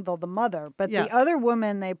McConville, the mother, but the other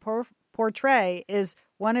woman they portray is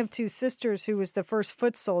one of two sisters who was the first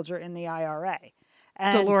foot soldier in the IRA.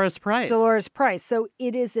 And Dolores Price. So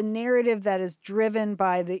it is a narrative that is driven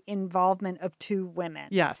by the involvement of two women.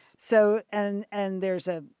 Yes. So and there's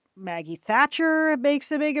a Maggie Thatcher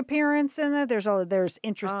makes a big appearance in it. There's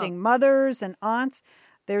interesting mothers and aunts.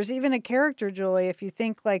 There's even a character, Julie, if you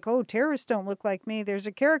think like, oh, terrorists don't look like me. There's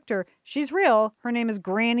a character. She's real. Her name is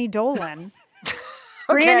Granny Dolan.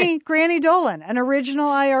 Granny Dolan, an original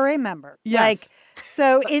IRA member. Yes.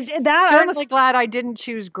 So certainly glad I didn't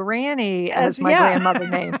choose Granny as my grandmother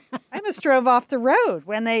name. I almost drove off the road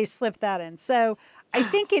when they slipped that in. So I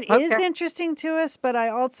think it is interesting to us, but I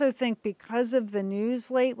also think because of the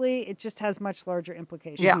news lately, it just has much larger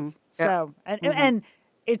implications. Yeah. So and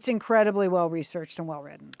it's incredibly well researched and well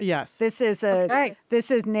written. Yes. This is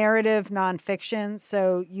narrative nonfiction,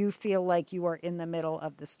 so you feel like you are in the middle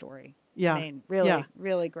of the story. Yeah. I mean,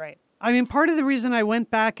 really great. I mean, part of the reason I went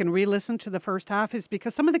back and re-listened to the first half is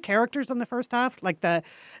because some of the characters in the first half, like the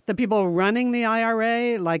people running the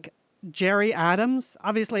IRA, like Jerry Adams,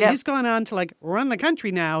 obviously he's gone on to like run the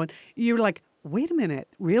country now, and you're like, wait a minute,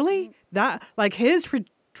 really? That like his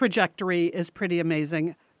trajectory is pretty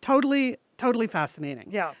amazing, totally fascinating.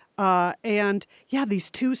 Yeah. And these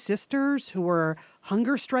two sisters who were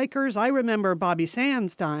hunger strikers. I remember Bobby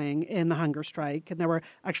Sands dying in the hunger strike, and there were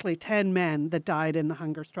actually 10 men that died in the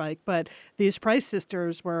hunger strike. But these Price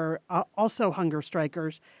sisters were also hunger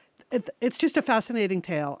strikers. It's just a fascinating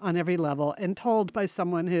tale on every level, and told by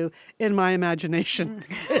someone who, in my imagination,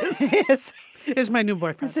 is my new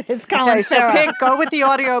boyfriend. Go with the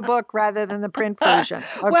audiobook rather than the print version.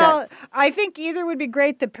 Okay. Well, I think either would be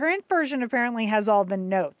great. The print version apparently has all the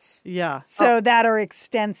notes. Yeah. So that are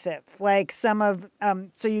extensive. Like some of,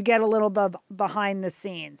 so you get a little bit behind the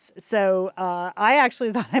scenes. So I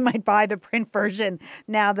actually thought I might buy the print version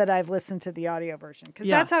now that I've listened to the audio version. Because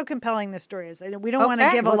that's how compelling the story is. We don't want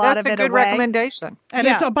to give a lot of it away. That's a good recommendation. And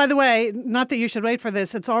it's, by the way, not that you should wait for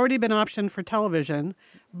this, it's already been optioned for television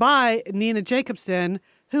by Nina Jacobson,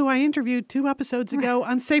 who I interviewed 2 episodes ago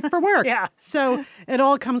on Safe for Work. So it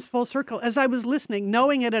all comes full circle. As I was listening,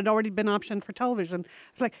 knowing it had already been optioned for television,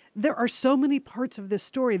 it's like there are so many parts of this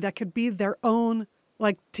story that could be their own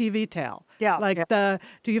like TV tale. Yeah. Like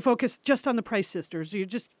do you focus just on the Price sisters? Do you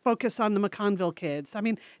just focus on the McConville kids? I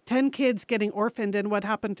mean, 10 kids getting orphaned and what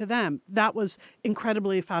happened to them. That was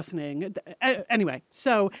incredibly fascinating. Anyway,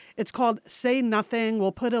 so it's called Say Nothing.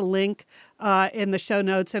 We'll put a link in the show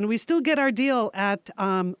notes, and we still get our deal at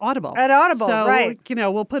Audible. At Audible, so, right.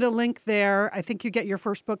 We'll put a link there. I think you get your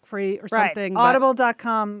first book free or something.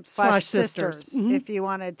 Audible.com/sisters if you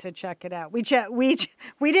wanted to check it out. We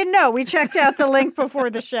didn't know. We checked out the link before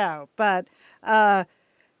the show, but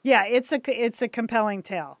it's a compelling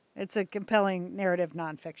tale. It's a compelling narrative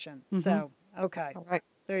nonfiction. So, okay. All right.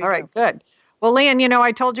 There you go. All right, good. Well, Lian,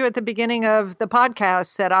 I told you at the beginning of the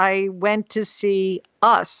podcast that I went to see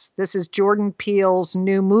Us. This is Jordan Peele's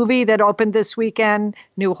new movie that opened this weekend,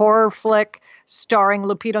 new horror flick starring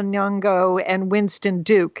Lupita Nyong'o and Winston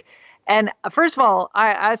Duke. And first of all,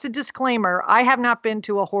 as a disclaimer, I have not been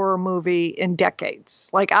to a horror movie in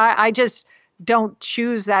decades. Like, I just don't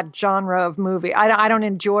choose that genre of movie. I don't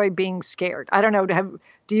enjoy being scared. I don't know.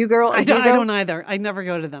 Do you, girl? I don't either. I never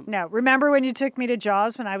go to them. No. Remember when you took me to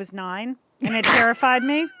Jaws when I was 9 and it terrified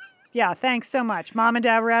me? Yeah, thanks so much. Mom and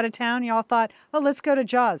Dad were out of town. Y'all thought, let's go to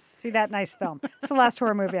Jaws. See that nice film. It's the last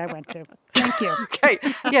horror movie I went to. Thank you. Okay.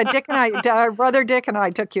 Yeah, Dick and brother Dick and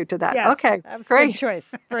I took you to that. Yes, okay, that was great. A good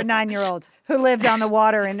choice for a 9-year-old who lived on the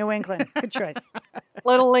water in New England. Good choice.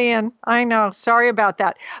 Little Lian, I know. Sorry about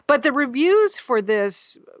that. But the reviews for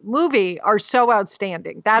this movie are so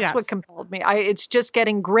outstanding. That's what compelled me. It's just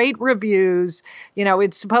getting great reviews.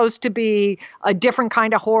 It's supposed to be a different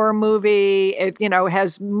kind of horror movie. It,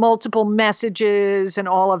 has multiple messages and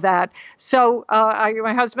all of that. So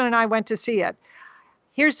my husband and I went to see it.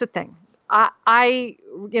 Here's the thing. I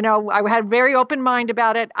had a very open mind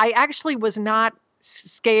about it. I actually was not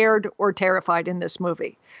scared or terrified in this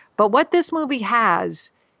movie. But what this movie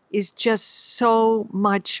has is just so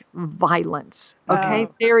much violence. Okay.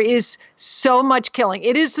 Oh. There is so much killing.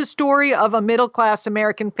 It is the story of a middle-class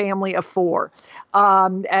American family of 4.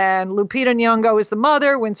 And Lupita Nyong'o is the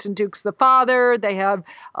mother. Winston Duke's the father. They have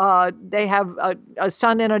a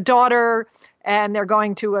son and a daughter, and they're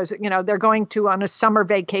going to on a summer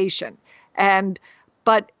vacation.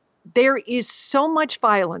 But there is so much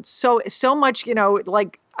violence. So much,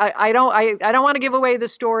 I don't want to give away the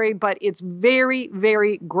story, but it's very,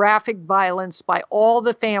 very graphic violence by all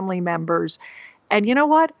the family members. And you know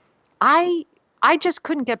what? I just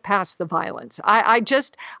couldn't get past the violence. I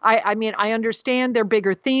mean, I understand there are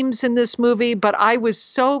bigger themes in this movie, but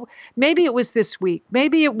maybe it was this week.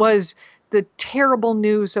 Maybe it was the terrible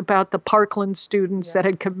news about the Parkland students that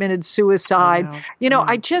had committed suicide.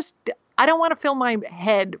 I don't want to fill my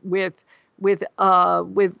head with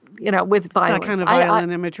violence. That kind of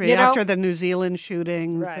violent imagery after the New Zealand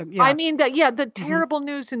shootings. Right. I mean, the terrible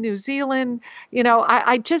news in New Zealand.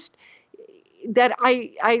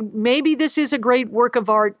 Maybe this is a great work of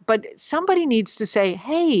art, but somebody needs to say,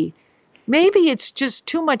 hey, maybe it's just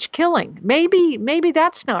too much killing. Maybe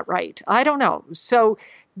that's not right. I don't know. So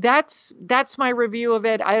that's my review of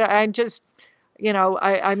it. I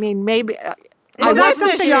mean, maybe. Isn't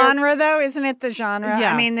that the genre, though? Isn't it the genre?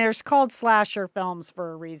 Yeah. I mean, there's called slasher films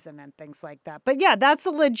for a reason and things like that. But yeah, I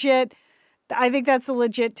think that's a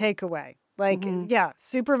legit takeaway. Like,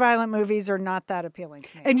 super violent movies are not that appealing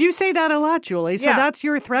to me. And you say that a lot, Julie. So that's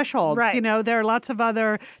your threshold. Right. There are lots of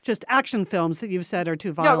other just action films that you've said are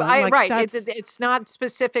too violent. No, right. It's not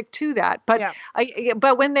specific to that. But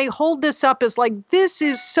but when they hold this up as like, this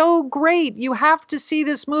is so great, you have to see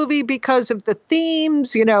this movie because of the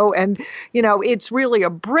themes, and it's really a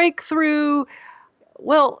breakthrough.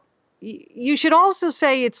 Well, you should also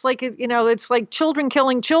say it's like children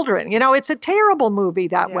killing children. It's a terrible movie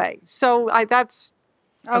that way. So that's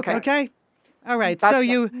okay. Okay. All right. So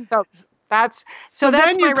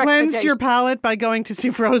then you cleansed your palate by going to see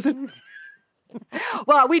Frozen.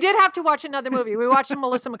 Well, we did have to watch another movie. We watched a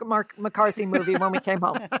Melissa McCarthy movie when we came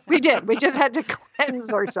home. We did. We just had to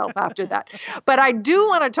cleanse ourselves after that. But I do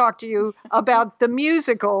want to talk to you about the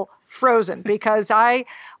musical Frozen, because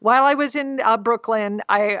while I was in Brooklyn,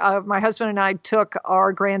 my husband and I took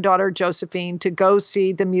our granddaughter Josephine to go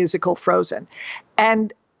see the musical Frozen.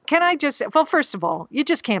 And can I just, well, first of all, you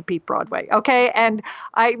just can't beat Broadway, okay? And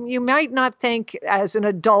you might not think as an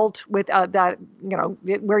adult with that,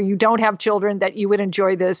 where you don't have children, that you would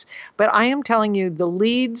enjoy this. But I am telling you, the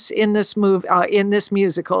leads in this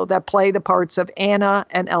musical that play the parts of Anna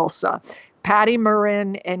and Elsa, Patty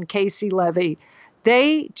Murin and Casey Levy,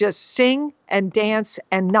 They just sing and dance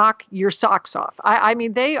and knock your socks off. I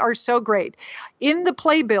mean, they are so great. In the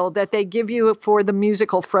playbill that they give you for the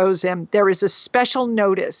musical Frozen, there is a special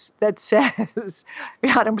notice that says,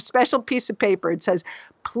 on a special piece of paper, it says,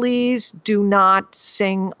 please do not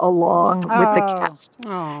sing along with the cast.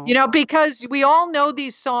 Oh. You know, because we all know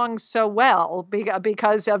these songs so well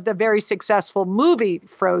because of the very successful movie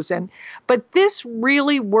Frozen. But this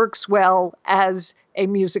really works well as a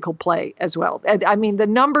musical play as well. I mean, the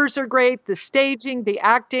numbers are great, the staging, the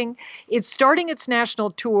acting. It's starting its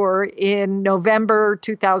national tour in November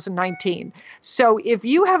 2019. So if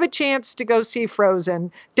you have a chance to go see Frozen,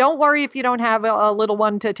 don't worry if you don't have a little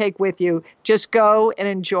one to take with you. Just go and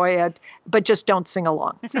enjoy it, but just don't sing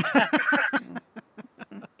along.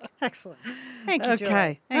 Excellent. Thank you, Julie.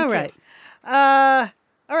 Okay. Thank All you. right.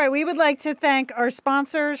 All right, we would like to thank our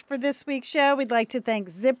sponsors for this week's show. We'd like to thank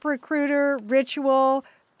ZipRecruiter, Ritual,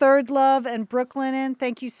 Third Love, and Brooklinen.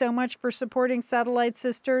 Thank you so much for supporting Satellite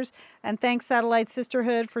Sisters, and thanks Satellite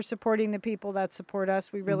Sisterhood for supporting the people that support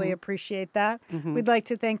us. We really appreciate that. We'd like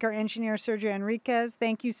to thank our engineer, Sergio Enriquez.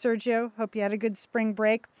 Thank you, Sergio. Hope you had a good spring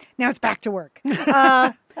break. Now it's back to work.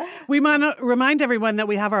 We want to remind everyone that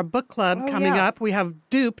we have our book club coming up. We have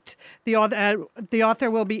Duped. The author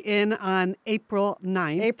will be in on April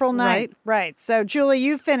 9th. April 9th, right. So, Julie,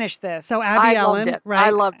 you finished this. So, Abby Ellen. Loved it. Right? I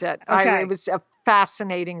loved it. Okay. It was a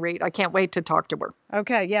fascinating read. I can't wait to talk to her.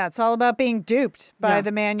 Okay, yeah, it's all about being duped by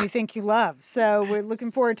the man you think you love. So we're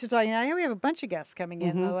looking forward to talking. I know we have a bunch of guests coming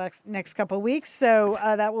in the next couple of weeks, so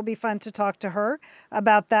that will be fun to talk to her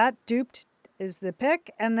about that. Duped is the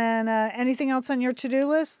pick. And then anything else on your to-do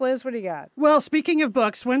list? Liz, what do you got? Well, speaking of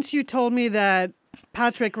books, once you told me that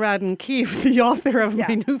Patrick Radden Keefe, the author of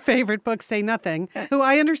my new favorite book, Say Nothing, who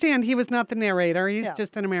I understand he was not the narrator. He's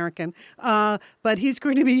just an American. But he's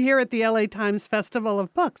going to be here at the LA Times Festival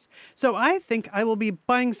of Books. So I think I will be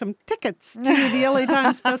buying some tickets to the LA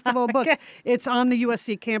Times Festival of Books. It's on the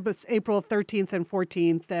USC campus April 13th and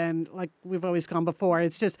 14th. And like we've always gone before,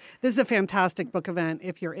 this is a fantastic book event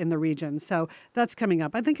if you're in the region. So that's coming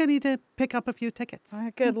up. I think I need to pick up a few tickets. All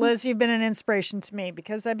right, good. Liz, you've been an inspiration to me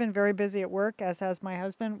because I've been very busy at work, as has my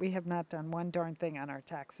husband. We have not done one darn thing on our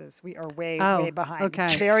taxes. We are way behind. Okay.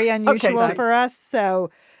 It's very unusual Okay, for us. So,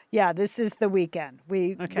 yeah, this is the weekend.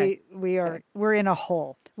 We're in a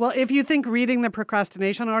hole. Well, if you think reading the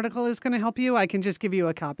procrastination article is going to help you, I can just give you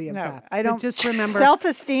a copy of that. I don't. But just remember,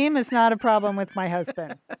 self-esteem is not a problem with my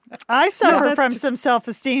husband. I suffer from some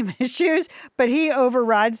self-esteem issues, but he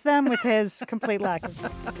overrides them with his complete lack of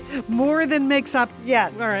self-esteem. more than makes up.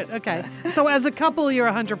 Yes. All right. Okay. So as a couple, you're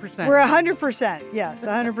 100%. We're 100%. Yes,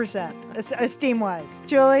 100%. Esteem-wise.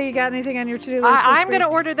 Julie, you got anything on your to-do list? I'm going to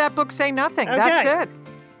order that book, Say Nothing. Okay. That's it.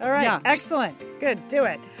 All right. Yeah. Excellent. Good. Do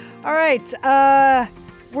it. All right.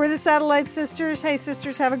 We're the Satellite Sisters. Hey,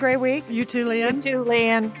 sisters, have a great week. You too, Leanne. You too,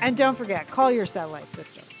 Leanne. And don't forget, call your Satellite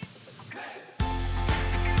Sister.